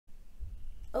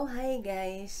Oh, hi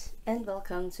guys, and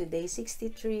welcome to day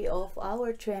 63 of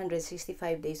our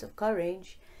 365 Days of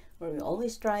Courage, where we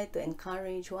always try to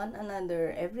encourage one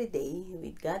another every day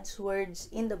with God's words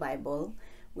in the Bible.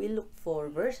 We look for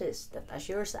verses that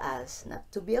assures us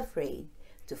not to be afraid,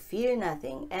 to fear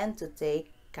nothing, and to take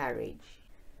courage.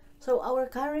 So our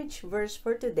courage verse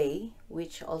for today,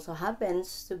 which also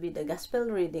happens to be the gospel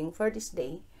reading for this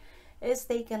day, is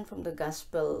taken from the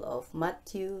Gospel of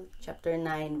Matthew chapter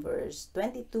 9 verse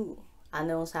 22.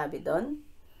 Anong sabi doon?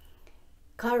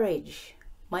 Courage,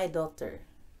 my daughter,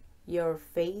 your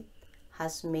faith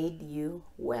has made you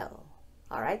well.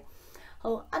 Alright?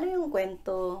 So, ano yung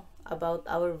kwento about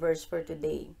our verse for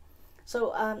today?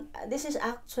 So, this is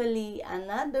actually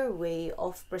another way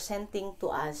of presenting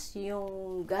to us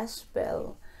yung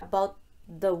gospel about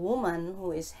the woman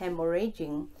who is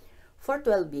hemorrhaging for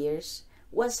 12 years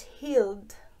was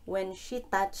healed when she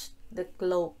touched the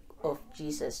cloak of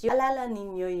Jesus. Alala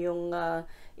ninyo yung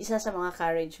isa sa mga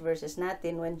courage verses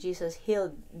natin when Jesus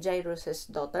healed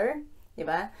Jairus' daughter, di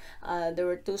ba? There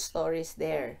were two stories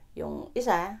there. Yung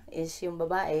isa is yung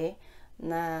babae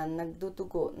na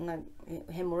nagdudugo,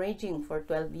 hemorrhaging for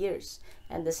 12 years.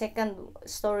 And the second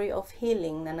story of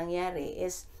healing na nangyari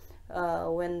is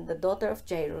when the daughter of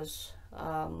Jairus,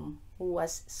 who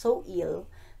was so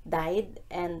ill, died,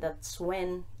 and that's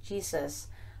when Jesus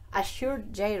assured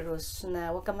Jairus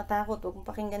na huwag ka matakot, huwag mong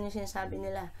pakinggan yung sinasabi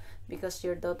nila because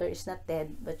your daughter is not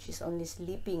dead but she's only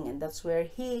sleeping, and that's where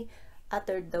he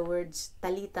uttered the words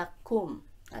Talita Kum.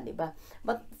 Diba?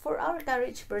 But for our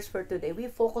courage verse for today, we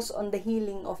focus on the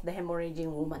healing of the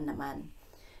hemorrhaging woman naman.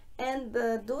 And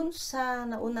dun sa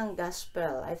naunang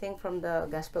gospel, I think from the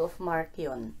Gospel of Mark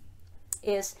yun,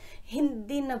 is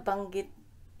hindi nabanggit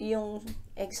yung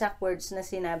exact words na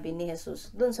sinabi ni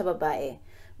Jesus dun sa babae,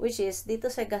 which is dito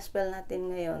sa gospel natin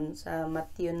ngayon sa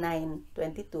Matthew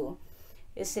 9:22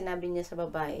 is sinabi niya sa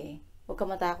babae, huwag ka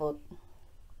matakot,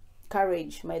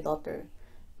 courage my daughter,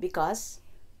 because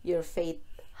your faith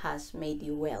has made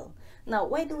you well. Now,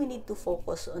 why do we need to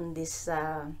focus on this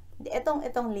etong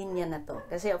linya na to?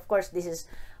 Kasi of course this is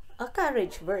a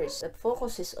courage verse that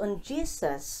focuses on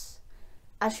Jesus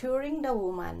assuring the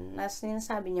woman na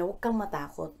sinasabi niya, huwag kang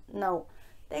matakot. Now,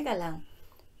 teka lang,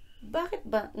 bakit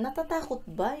ba, natatakot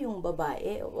ba yung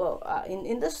babae? Well,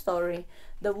 in the story,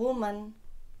 the woman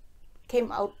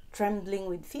came out trembling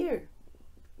with fear.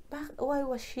 Why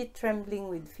was she trembling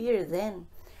with fear then?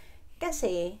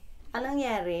 Kasi, anong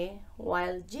nangyari,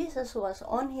 while Jesus was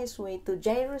on his way to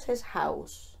Jairus'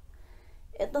 house,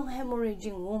 itong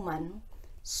hemorrhaging woman,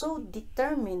 so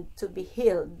determined to be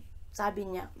healed, sabi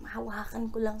niya,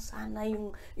 hawakan ko lang sana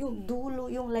yung dulo,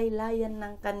 yung laylayan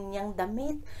ng kanyang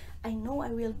damit. I know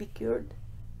I will be cured.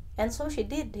 And so she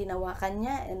did. Hinawakan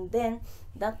niya. And then,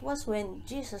 that was when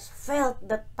Jesus felt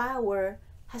that power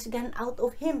has gone out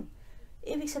of him.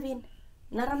 Ibig sabihin,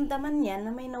 naramdaman niya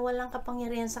na may nawalang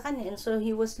kapangyarihan sa kanya. And so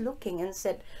he was looking and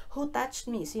said, who touched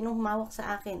me? Sinong humawak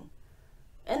sa akin?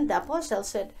 And the apostle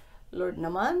said, Lord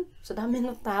naman, sa dami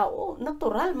ng tao,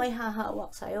 natural may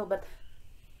hahawak sa'yo. But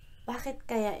bakit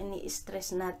kaya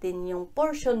ini-stress natin yung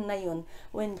portion na yun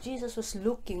when Jesus was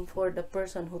looking for the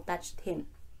person who touched him?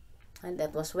 And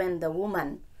that was when the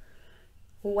woman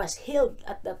who was healed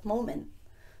at that moment,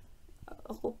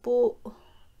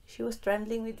 she was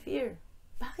trembling with fear.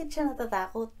 Bakit siya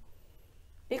natatakot?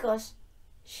 Because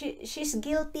she's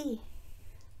guilty.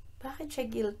 Bakit siya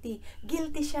guilty?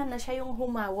 Guilty siya na siya yung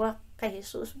humawak kay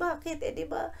Jesus. Bakit?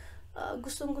 Diba,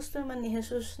 gustong-gusto naman ni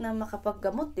Jesus na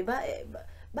makapaggamot, diba?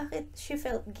 Bakit she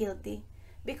felt guilty?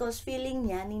 Because feeling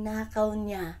niya, ninakaw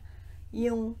niya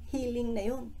yung healing na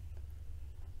yun.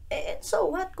 So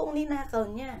what kung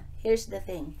ninakaw niya? Here's the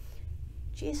thing.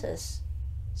 Jesus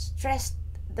stressed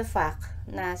the fact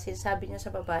na sinasabi niya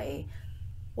sa babae,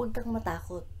 huwag kang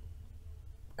matakot.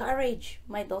 Courage,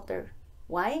 my daughter.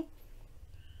 Why?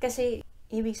 Kasi,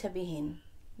 ibig sabihin,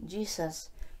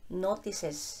 Jesus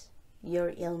notices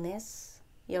your illness,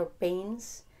 your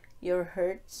pains, your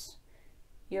hurts,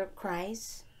 your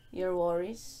cries, your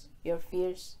worries, your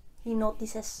fears. He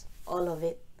notices all of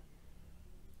it.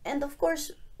 And of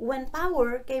course, when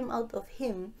power came out of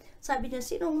him, sabi niya,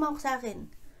 sinong humawak sa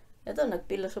akin? Ito,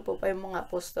 nagpilosopo pa yung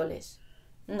mga apostoles.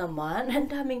 Naman,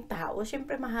 ang daming tao,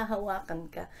 syempre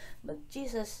mahahawakan ka. But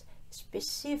Jesus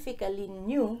specifically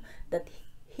knew that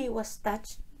he was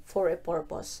touched for a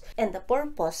purpose. And the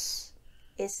purpose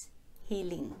is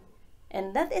healing.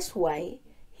 And that is why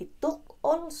he took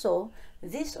also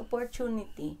this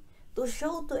opportunity to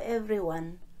show to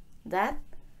everyone that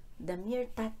the mere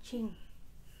touching,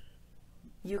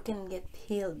 you can get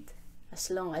healed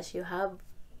as long as you have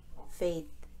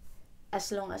faith, as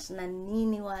long as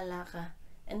naniniwala ka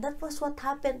And that was what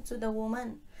happened to the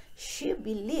woman. She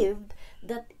believed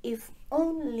that if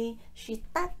only she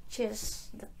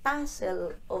touches the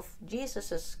tassel of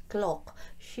Jesus's cloak,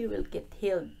 she will get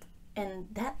healed. And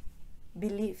that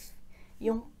belief,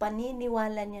 yung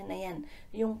paniniwala niya na yan,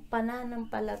 yung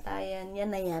pananampalataya niya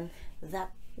na yan,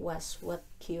 that was what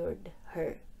cured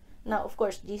her. Now, of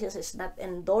course, Jesus is not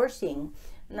endorsing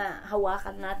na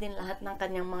hawakan natin lahat ng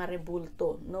kanyang mga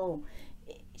rebulto. No.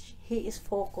 He is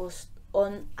focused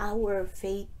on our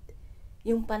faith,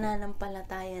 yung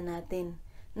pananampalataya natin,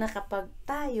 na kapag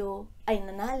tayo ay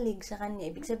nanalig sa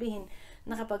kanya, ibig sabihin,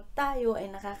 na kapag tayo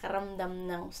ay nakakaramdam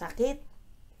ng sakit,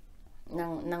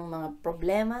 ng mga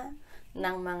problema,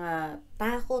 ng mga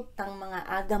takot, ng mga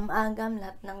agam-agam,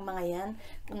 lahat ng mga yan,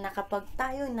 na kapag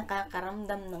tayo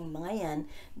nakakaramdam ng mga yan,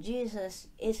 Jesus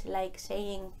is like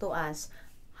saying to us,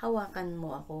 hawakan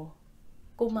mo ako,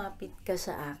 kumapit ka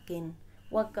sa akin,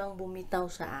 huwag kang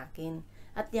bumitaw sa akin,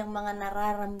 at yung mga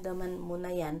nararamdaman mo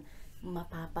na yan,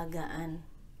 mapapagaan.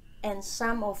 And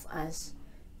some of us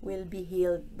will be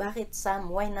healed. Bakit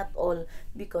some? Why not all?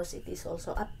 Because it is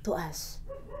also up to us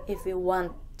if we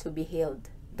want to be healed.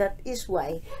 That is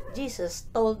why Jesus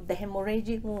told the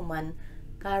hemorrhagic woman,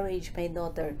 "Courage, my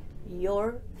daughter,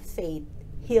 your faith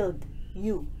healed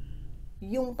you."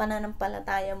 Yung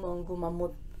pananampalataya mo ang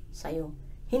gumamot sa'yo.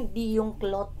 Hindi yung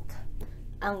cloth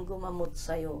ang gumamot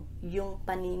sa'yo. Yung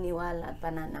paniniwala at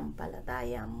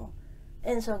pananampalataya mo.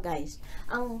 And so guys,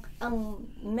 ang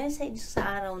message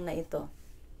sa araw na ito,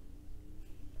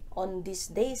 on this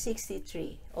day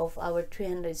 63 of our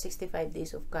 365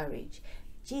 days of courage,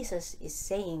 Jesus is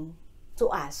saying to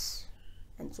us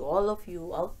and to all of you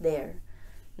out there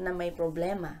na may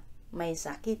problema, may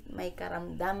sakit, may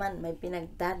karamdaman, may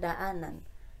pinagdadaanan,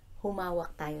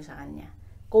 humawak tayo sa Kanya.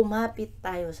 Kumapit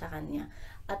tayo sa Kanya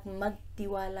at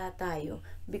magtiwala tayo,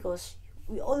 because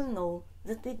we all know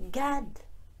that with God,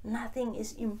 nothing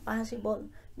is impossible.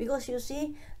 Because you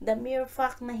see, the mere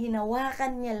fact na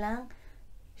hinawakan niya lang,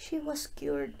 she was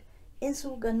cured. And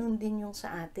so, ganun din yung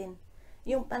sa atin.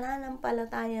 Yung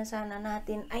pananampalataya sana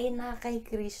natin ay na kay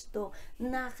Kristo,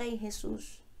 na kay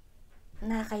Jesus,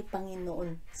 na kay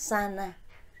Panginoon. Sana.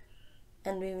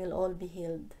 And we will all be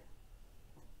healed.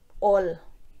 All.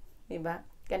 Diba?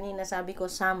 Kanina sabi ko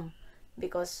some.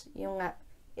 Because yung nga,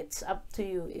 it's up to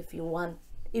you if you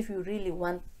really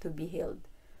want to be healed.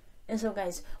 And so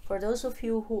guys, for those of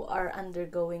you who are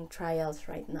undergoing trials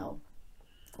right now,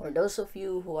 for those of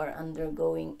you who are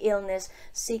undergoing illness,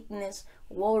 sickness,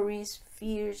 worries,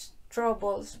 fears,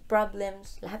 troubles,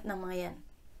 problems, lahat ng mga yan,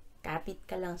 kapit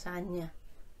ka lang sa Kanya.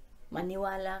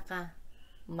 Maniwala ka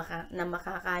na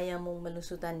makakaya mong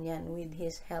malusutan yan with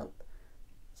His help.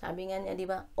 Sabi nga niya, di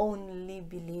ba? Only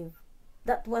believe.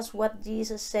 That was what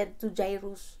Jesus said to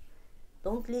Jairus.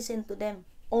 Don't listen to them.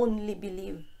 Only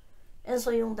believe. And so,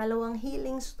 yung dalawang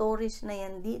healing stories na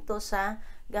yan dito sa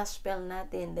gospel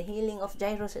natin, the healing of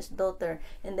Jairus' daughter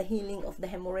and the healing of the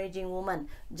hemorrhaging woman.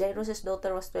 Jairus'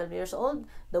 daughter was 12 years old.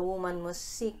 The woman was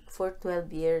sick for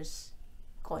 12 years.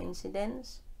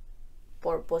 Coincidence?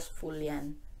 Purposeful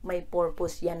yan. May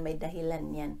purpose yan, may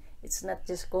dahilan yan. It's not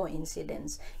just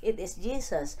coincidence. It is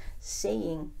Jesus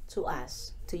saying to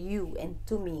us, to you and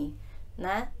to me,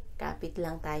 na kapit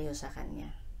lang tayo sa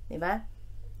Kanya. Diba?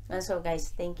 And so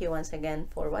guys, thank you once again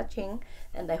for watching,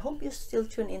 and I hope you still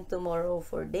tune in tomorrow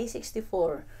for day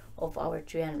 64 of our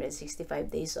 365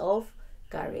 days of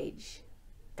courage.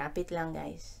 Kapit lang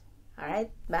guys.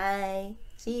 Alright, bye!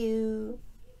 See you!